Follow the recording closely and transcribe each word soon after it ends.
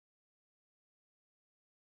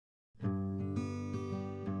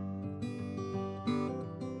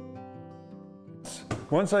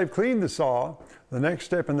Once I've cleaned the saw, the next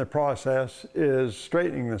step in the process is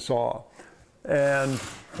straightening the saw. And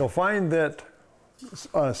you'll find that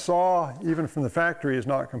a saw, even from the factory, is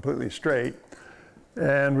not completely straight.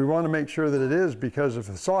 And we want to make sure that it is, because if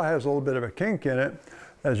the saw has a little bit of a kink in it,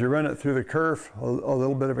 as you run it through the kerf, a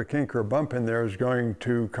little bit of a kink or a bump in there is going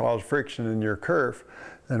to cause friction in your kerf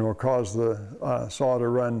and will cause the saw to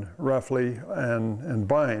run roughly and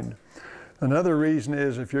bind. Another reason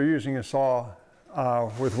is if you're using a saw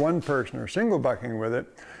with one person or single bucking with it,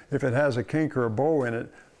 if it has a kink or a bow in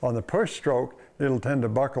it, on the push stroke, it'll tend to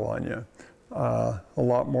buckle on you a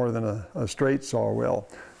lot more than a straight saw will.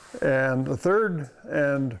 And the third,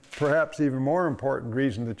 and perhaps even more important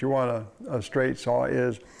reason that you want a straight saw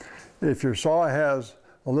is if your saw has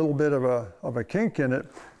a little bit of a kink in it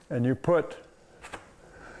and you put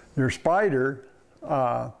your spider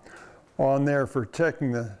on there for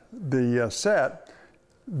checking the set,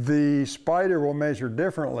 the spider will measure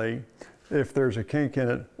differently if there's a kink in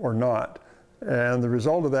it or not. And the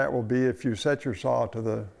result of that will be, if you set your saw to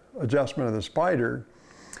the adjustment of the spider,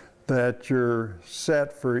 that your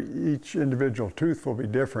set for each individual tooth will be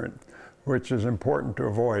different, which is important to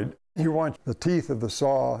avoid. You want the teeth of the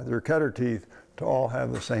saw, your cutter teeth, to all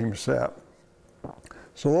have the same set.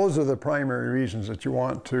 So those are the primary reasons that you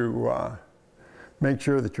want to make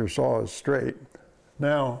sure that your saw is straight.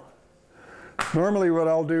 Now, normally what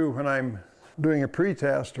I'll do when I'm doing a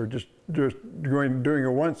pre-test or just doing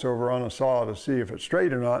a once-over on a saw to see if it's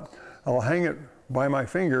straight or not, I'll hang it by my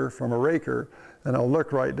finger from a raker, and I'll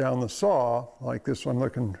look right down the saw, like this one,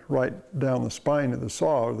 looking right down the spine of the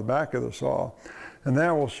saw, or the back of the saw, and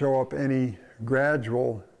that will show up any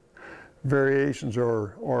gradual variations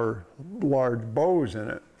or large bows in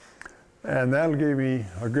it. And that'll give me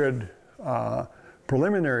a good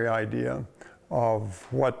preliminary idea of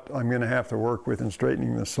what I'm going to have to work with in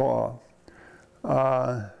straightening the saw.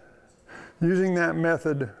 Using that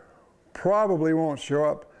method probably won't show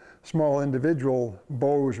up small individual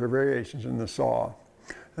bows or variations in the saw.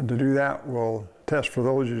 And to do that, we'll test for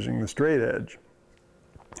those using the straight edge,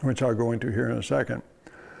 which I'll go into here in a second.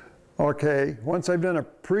 Okay, once I've done a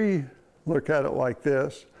pre-look at it like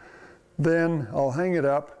this, then I'll hang it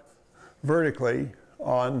up vertically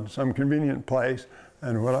on some convenient place,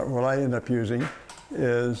 and what I end up using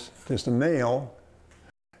is just a nail.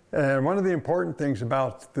 And one of the important things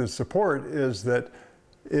about the support is that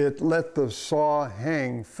it let the saw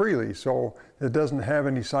hang freely, so it doesn't have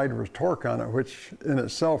any sideways torque on it, which in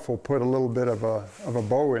itself will put a little bit of a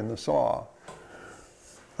bow in the saw.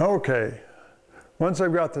 Okay, once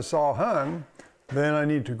I've got the saw hung, then I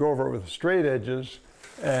need to go over it with the straight edges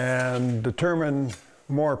and determine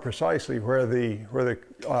more precisely where the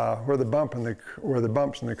bumps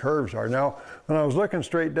and the curves are. Now, when I was looking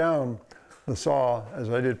straight down the saw, as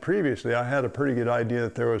I did previously, I had a pretty good idea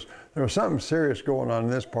that there was something serious going on in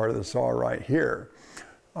this part of the saw right here.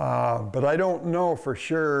 But I don't know for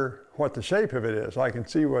sure what the shape of it is. I can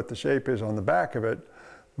see what the shape is on the back of it,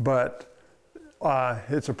 but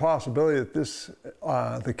it's a possibility that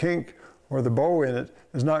the kink or the bow in it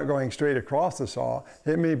is not going straight across the saw.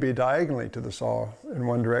 It may be diagonally to the saw in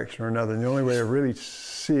one direction or another. And the only way of really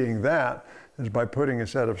seeing that is by putting a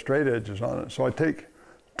set of straight edges on it. So I take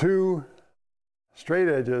two straight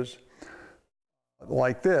edges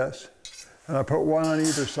like this, and I put one on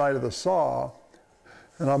either side of the saw,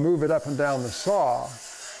 and I'll move it up and down the saw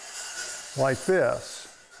like this.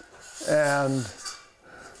 And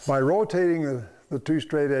by rotating the two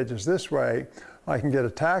straight edges this way, I can get a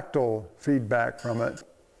tactile feedback from it.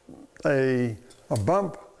 A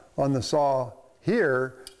bump on the saw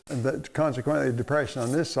here, and consequently a depression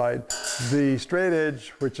on this side. The straight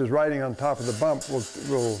edge, which is riding on top of the bump,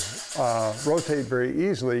 will rotate very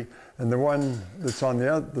easily, and the one that's on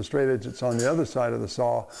the straight edge that's on the other side of the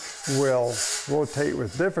saw will rotate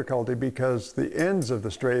with difficulty because the ends of the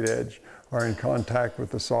straight edge are in contact with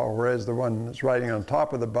the saw, whereas the one that's riding on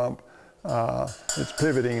top of the bump, it's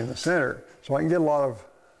pivoting in the center. So I can get a lot of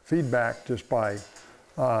feedback just by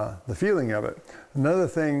the feeling of it. Another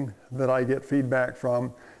thing that I get feedback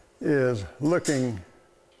from is looking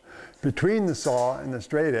between the saw and the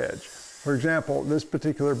straight edge. For example, this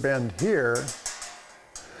particular bend here,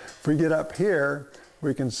 if we get up here,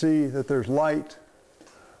 we can see that there's light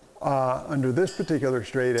under this particular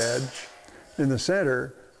straight edge in the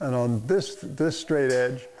center, and on this straight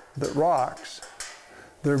edge that rocks,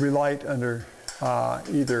 there'll be light under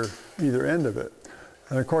either end of it.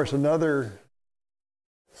 And of course, another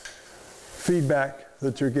feedback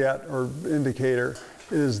that you get, or indicator,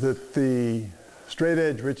 is that the straight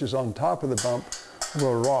edge, which is on top of the bump,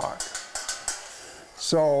 will rock.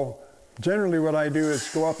 So generally what I do is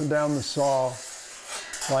go up and down the saw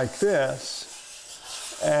like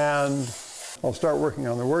this, and I'll start working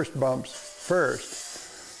on the worst bumps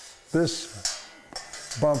first. This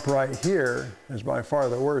bump right here is by far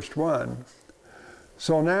the worst one.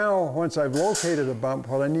 So now, once I've located a bump,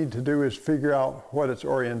 what I need to do is figure out what its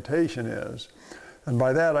orientation is. And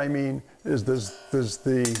by that I mean, does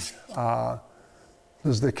the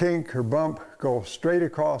kink or bump go straight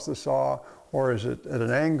across the saw, or is it at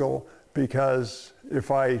an angle? Because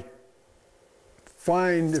if I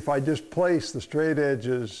just place the straight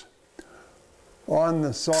edges on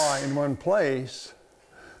the saw in one place,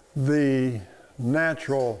 the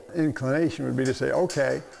natural inclination would be to say,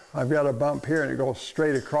 okay, I've got a bump here and it goes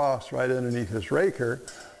straight across right underneath this raker,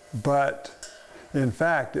 but in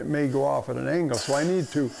fact it may go off at an angle. So I need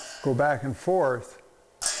to go back and forth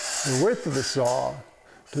the width of the saw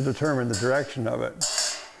to determine the direction of it.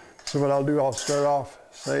 So what I'll do, I'll start off,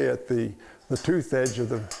 say, at the tooth edge of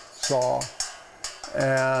the saw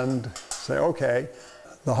and say, okay,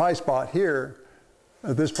 the high spot here,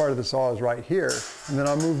 this part of the saw is right here, and then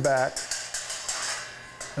I'll move back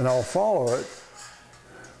and I'll follow it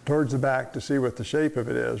towards the back to see what the shape of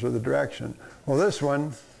it is or the direction. Well, this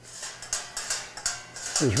one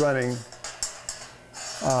is running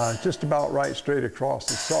just about right straight across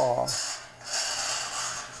the saw,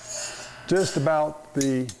 just about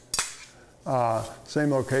the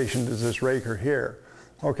same location as this raker here.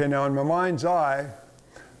 Okay, now in my mind's eye,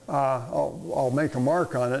 I'll make a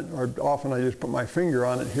mark on it, or often I just put my finger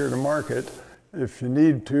on it here to mark it. If you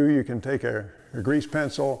need to, you can take a grease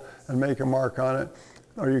pencil and make a mark on it,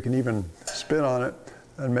 or you can even spit on it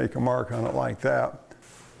and make a mark on it like that,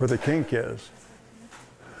 where the kink is.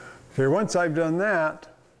 Okay, once I've done that,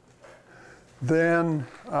 then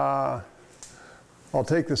I'll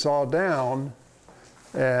take the saw down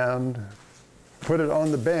and put it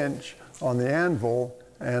on the bench on the anvil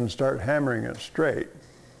and start hammering it straight.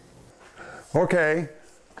 Okay,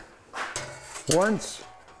 once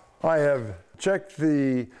I have checked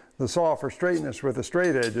the saw for straightness with the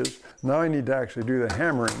straight edges, now I need to actually do the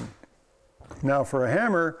hammering. Now for a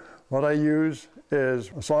hammer, what I use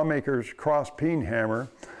is a sawmaker's cross peen hammer,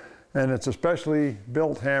 and it's a specially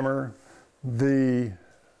built hammer.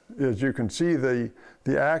 As you can see, the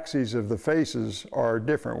axes of the faces are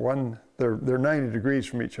different. They're 90 degrees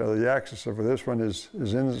from each other. The axis of this one is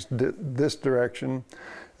in this direction,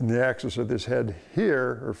 and the axis of this head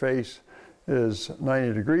here, or face, is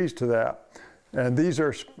 90 degrees to that. And these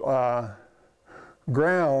are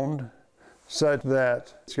ground such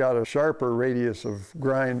that it's got a sharper radius of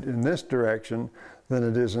grind in this direction than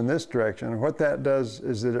it is in this direction. And what that does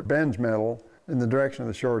is that it bends metal in the direction of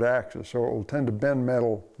the short axis. So it will tend to bend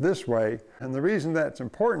metal this way. And the reason that's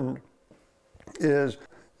important is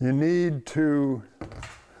you need to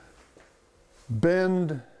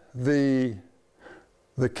bend the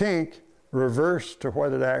kink reverse to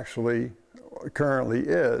what it actually currently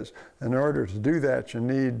is. In order to do that, you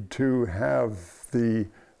need to have the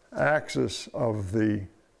axis of the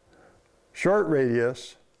short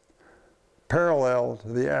radius parallel to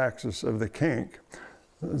the axis of the kink,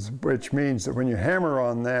 which means that when you hammer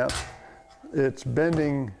on that, it'll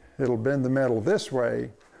bend the metal this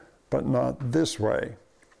way, but not this way.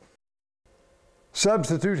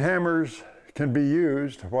 Substitute hammers can be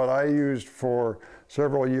used. What I used for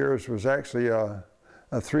several years was actually a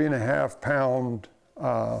 3.5 pound,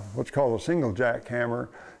 what's called a single jack hammer,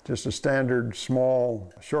 just a standard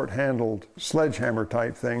small short-handled sledgehammer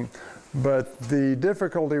type thing. But the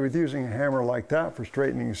difficulty with using a hammer like that for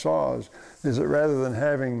straightening saws is that rather than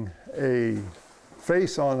having a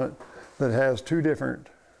face on it that has two different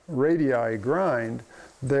radii grind,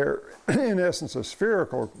 they're in essence a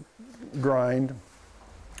spherical grind,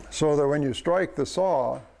 so that when you strike the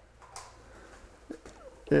saw,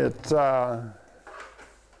 it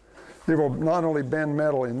will not only bend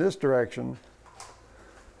metal in this direction,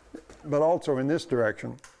 but also in this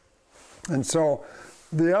direction. And so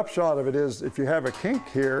the upshot of it is, if you have a kink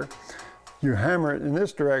here, you hammer it in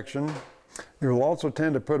this direction, you will also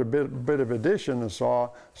tend to put a bit of a dish in the saw.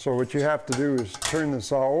 So what you have to do is turn the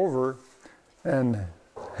saw over and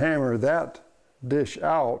hammer that dish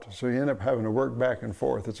out, so you end up having to work back and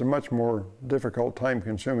forth. It's a much more difficult,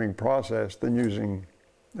 time-consuming process than using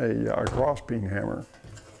a cross-peen hammer.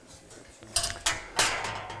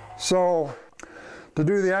 So to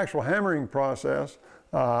do the actual hammering process,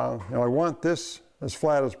 I want this as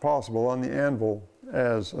flat as possible on the anvil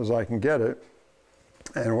as I can get it.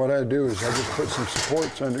 And what I do is I just put some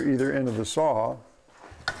supports under either end of the saw,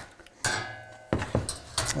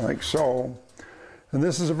 like so. And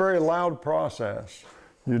this is a very loud process.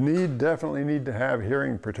 You definitely need to have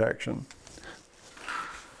hearing protection.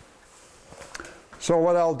 So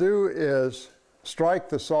what I'll do is strike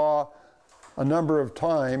the saw a number of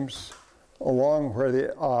times along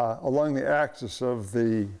the axis of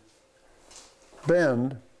the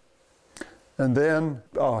bend, and then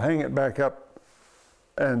I'll hang it back up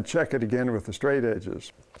and check it again with the straight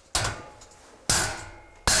edges.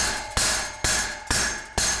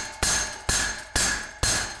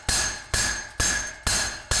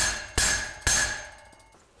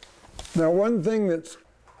 Now, one thing that's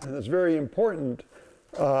very important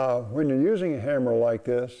when you're using a hammer like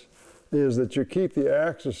this is that you keep the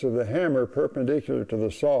axis of the hammer perpendicular to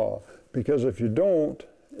the saw, because if you don't,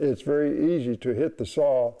 it's very easy to hit the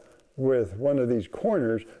saw with one of these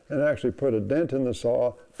corners and actually put a dent in the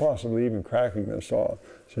saw, possibly even cracking the saw.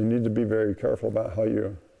 So you need to be very careful about how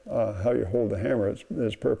you hold the hammer.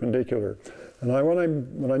 It's perpendicular. And when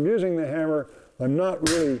I'm using the hammer, I'm not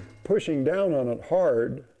really pushing down on it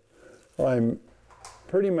hard. I'm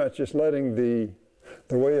pretty much just letting the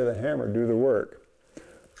weight of the hammer do the work.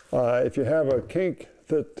 If you have a kink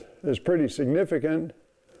that is pretty significant,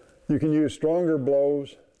 you can use stronger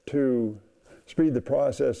blows to speed the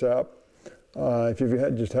process up. If you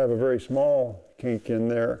just have a very small kink in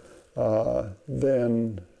there,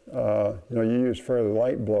 then you use fairly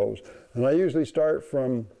light blows. And I usually start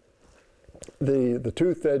from the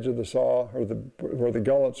toothed edge of the saw, or where the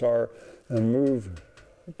gullets are, and move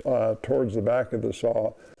towards the back of the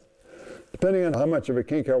saw. Depending on how much of a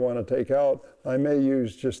kink I want to take out, I may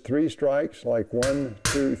use just 3 strikes, like 1,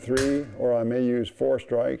 2, 3, or I may use 4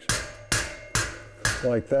 strikes,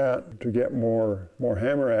 like that, to get more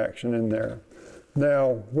hammer action in there.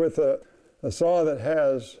 Now, with a saw that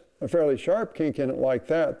has a fairly sharp kink in it like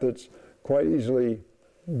that, that's quite easily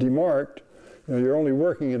demarked, you're only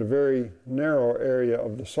working in a very narrow area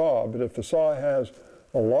of the saw. But if the saw has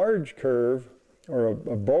a large curve or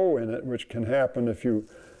a bow in it, which can happen if you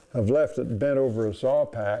have left it bent over a saw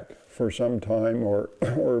pack for some time, or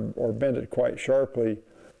bent it quite sharply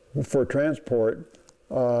for transport,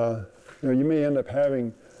 you may end up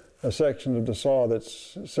having a section of the saw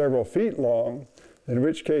that's several feet long, in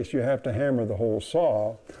which case you have to hammer the whole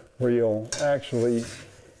saw, where you'll actually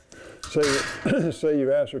say you've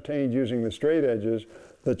ascertained using the straight edges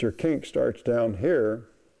that your kink starts down here.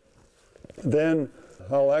 Then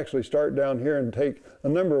I'll actually start down here and take a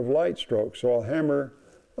number of light strokes. So I'll hammer,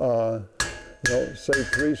 say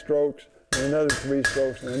 3 strokes, and another 3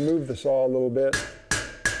 strokes, and then move the saw a little bit,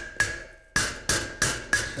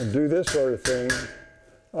 and do this sort of thing,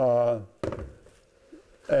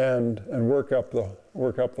 and work up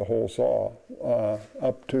the whole saw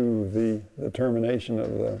up to the termination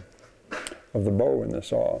of the bow in the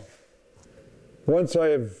saw. Once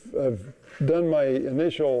I've done my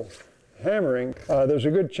initial hammering, there's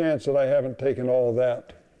a good chance that I haven't taken all of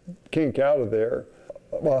that kink out of there.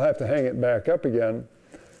 Well, I'll have to hang it back up again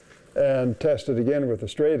and test it again with the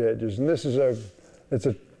straight edges. And this is it's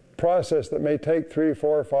a process that may take 3,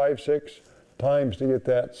 4, 5, 6 times to get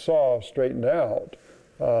that saw straightened out.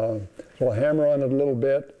 So I'll hammer on it a little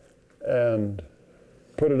bit and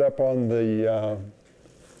put it up on the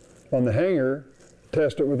hanger,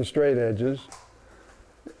 test it with the straight edges,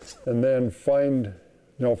 and then find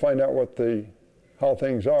out how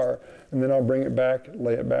things are, and then I'll bring it back,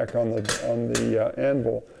 lay it back on the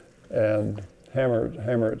anvil, and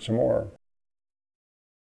hammer it some more.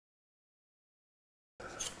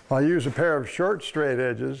 I'll use a pair of short straight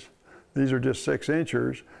edges. These are just 6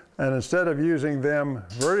 inchers, and instead of using them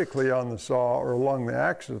vertically on the saw or along the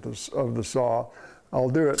axis of the saw, I'll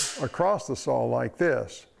do it across the saw like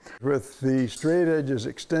this, with the straight edges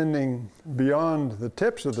extending beyond the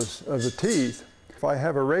tips of the teeth. If I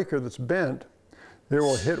have a raker that's bent, it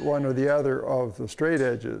will hit one or the other of the straight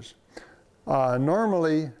edges.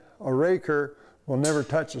 Normally, a raker will never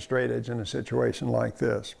touch a straight edge in a situation like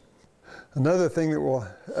this. Another thing that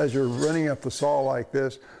as you're running up the saw like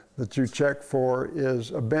this, that you check for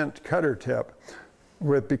is a bent cutter tip.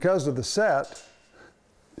 Because of the set,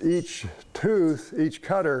 each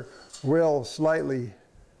cutter will slightly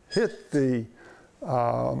hit the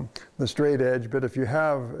straight edge, but if you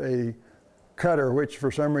have a cutter which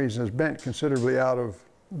for some reason is bent considerably out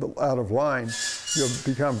of line, you'll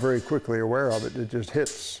become very quickly aware of it. It just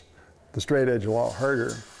hits the straight edge a lot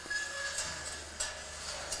harder.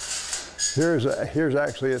 Here's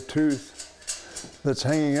actually a tooth that's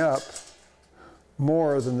hanging up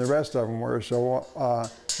more than the rest of them were, so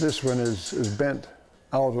this one is bent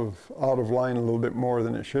out of line a little bit more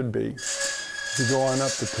than it should be. If you go on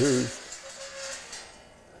up the tooth,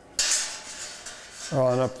 or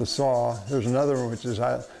on up the saw, there's another one which has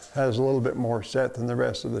a little bit more set than the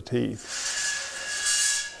rest of the teeth.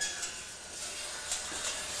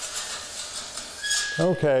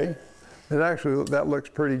 Okay, that looks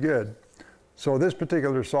pretty good. So this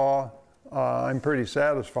particular saw I'm pretty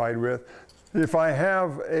satisfied with. If I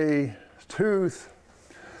have a tooth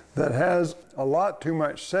that has a lot too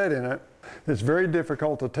much set in it, it's very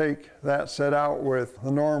difficult to take that set out with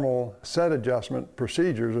the normal set adjustment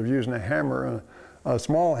procedures of using a hammer, and a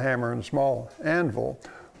small hammer and a small anvil.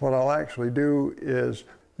 What I'll actually do is,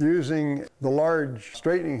 using the large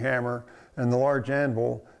straightening hammer and the large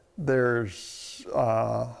anvil, there's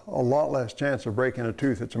a lot less chance of breaking a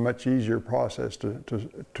tooth. It's a much easier process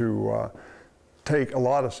to take a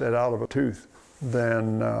lot of set out of a tooth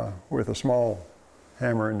than with a small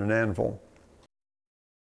hammer and an anvil.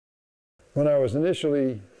 When I was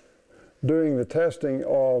initially doing the testing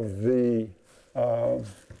of the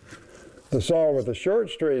saw with the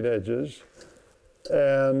short straight edges,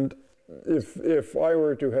 and if I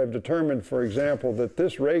were to have determined, for example, that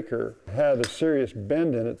this raker had a serious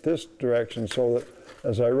bend in it this direction, so that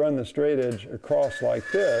as I run the straight edge across like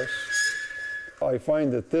this, I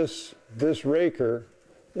find that this raker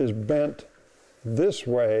is bent this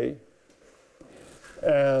way,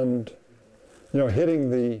 and hitting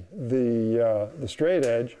the straight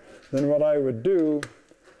edge, then what I would do,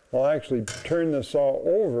 I'll actually turn the saw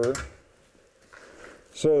over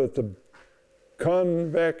so that the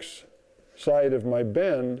convex side of my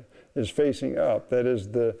bend is facing up. That is,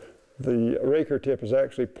 the raker tip is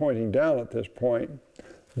actually pointing down at this point.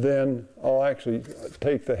 Then I'll actually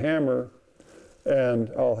take the hammer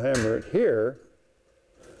and I'll hammer it here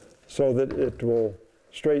so that it will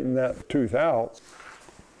straighten that tooth out.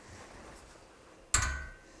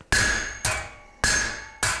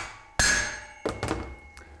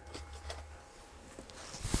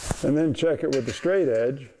 And then check it with the straight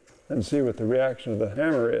edge and see what the reaction of the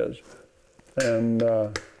hammer is. And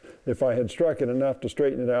if I had struck it enough to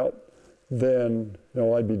straighten it out, then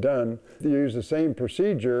I'd be done. You use the same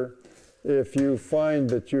procedure if you find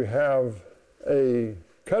that you have a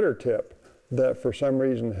cutter tip that for some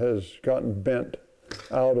reason has gotten bent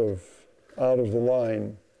out of the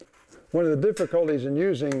line. One of the difficulties in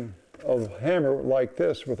using a hammer like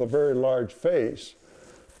this with a very large face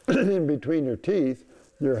in between your teeth,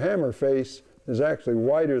 your hammer face is actually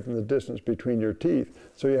wider than the distance between your teeth.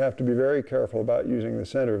 So you have to be very careful about using the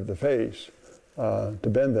center of the face to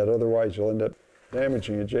bend that, otherwise you'll end up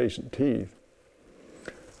damaging adjacent teeth.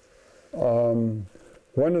 One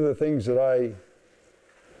of the things that I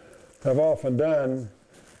have often done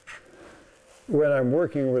when I'm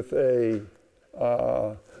working with a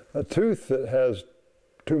tooth that has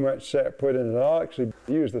too much set put in it, I'll actually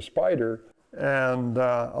use the spider, and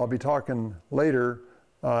I'll be talking later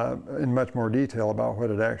in much more detail about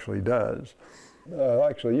what it actually does. I'll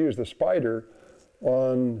actually use the spider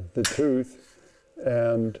on the tooth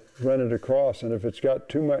and run it across, and if it's got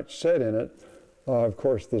too much set in it, of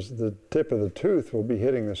course the tip of the tooth will be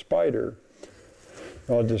hitting the spider.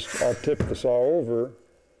 I'll tip the saw over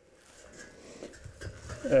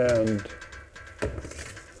and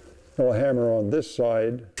I'll hammer on this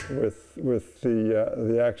side with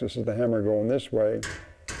the axis of the hammer going this way,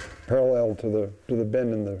 parallel to the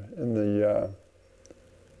bend in the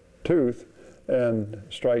tooth, and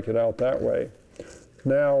strike it out that way.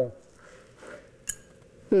 Now,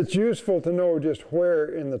 it's useful to know just where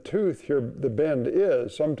in the tooth the bend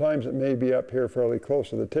is. Sometimes it may be up here fairly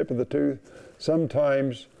close to the tip of the tooth.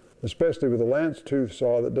 Sometimes, especially with a lance tooth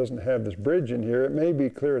saw that doesn't have this bridge in here, it may be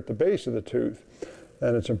clear at the base of the tooth.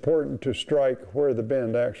 And it's important to strike where the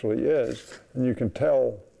bend actually is. And you can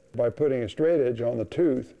tell by putting a straight edge on the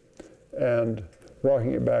tooth and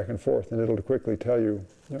rocking it back and forth, and it'll quickly tell you,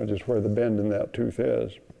 just where the bend in that tooth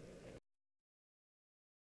is.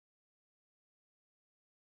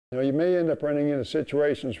 You may end up running into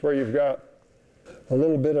situations where you've got a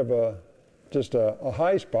little bit of just a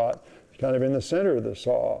high spot kind of in the center of the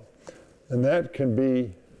saw, and that can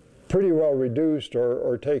be pretty well reduced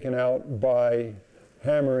or taken out by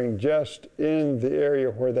hammering just in the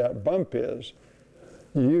area where that bump is.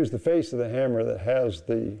 You use the face of the hammer that has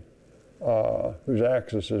whose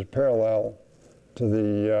axis is parallel to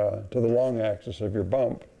the long axis of your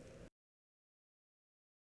bump.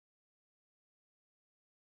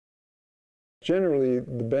 Generally,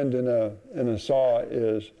 the bend in a saw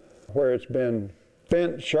is where it's been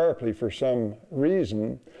bent sharply for some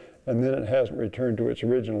reason, and then it hasn't returned to its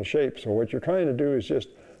original shape. So what you're trying to do is just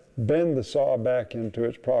bend the saw back into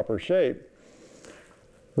its proper shape.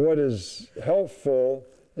 What is helpful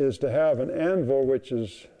is to have an anvil which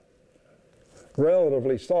is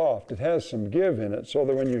relatively soft. It has some give in it, so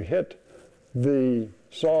that when you hit the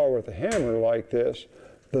saw with a hammer like this,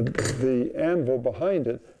 the anvil behind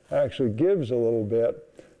it actually gives a little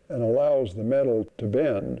bit, and allows the metal to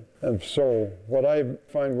bend. And so what I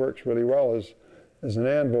find works really well is an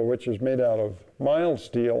anvil which is made out of mild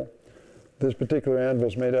steel. This particular anvil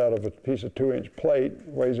is made out of a piece of 2-inch plate,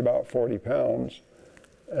 weighs about 40 pounds.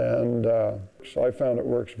 And so I found it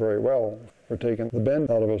works very well for taking the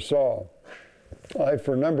bend out of a saw. I,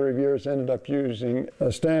 for a number of years, ended up using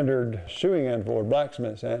a standard shoeing anvil or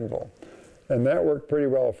blacksmith's anvil. And that worked pretty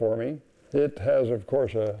well for me. It has, of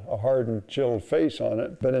course, a hardened, chilled face on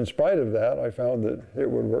it, but in spite of that, I found that it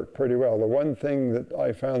would work pretty well. The one thing that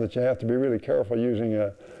I found that you have to be really careful using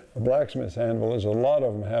a blacksmith's anvil is a lot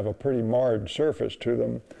of them have a pretty marred surface to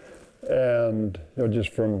them, and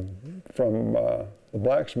just from the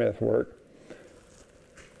blacksmith work.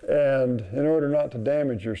 And in order not to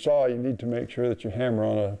damage your saw, you need to make sure that you hammer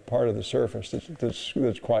on a part of the surface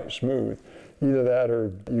that's quite smooth. Either that,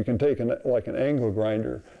 or you can take like an angle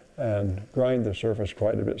grinder and grind the surface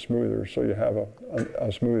quite a bit smoother, so you have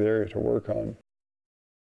a smooth area to work on.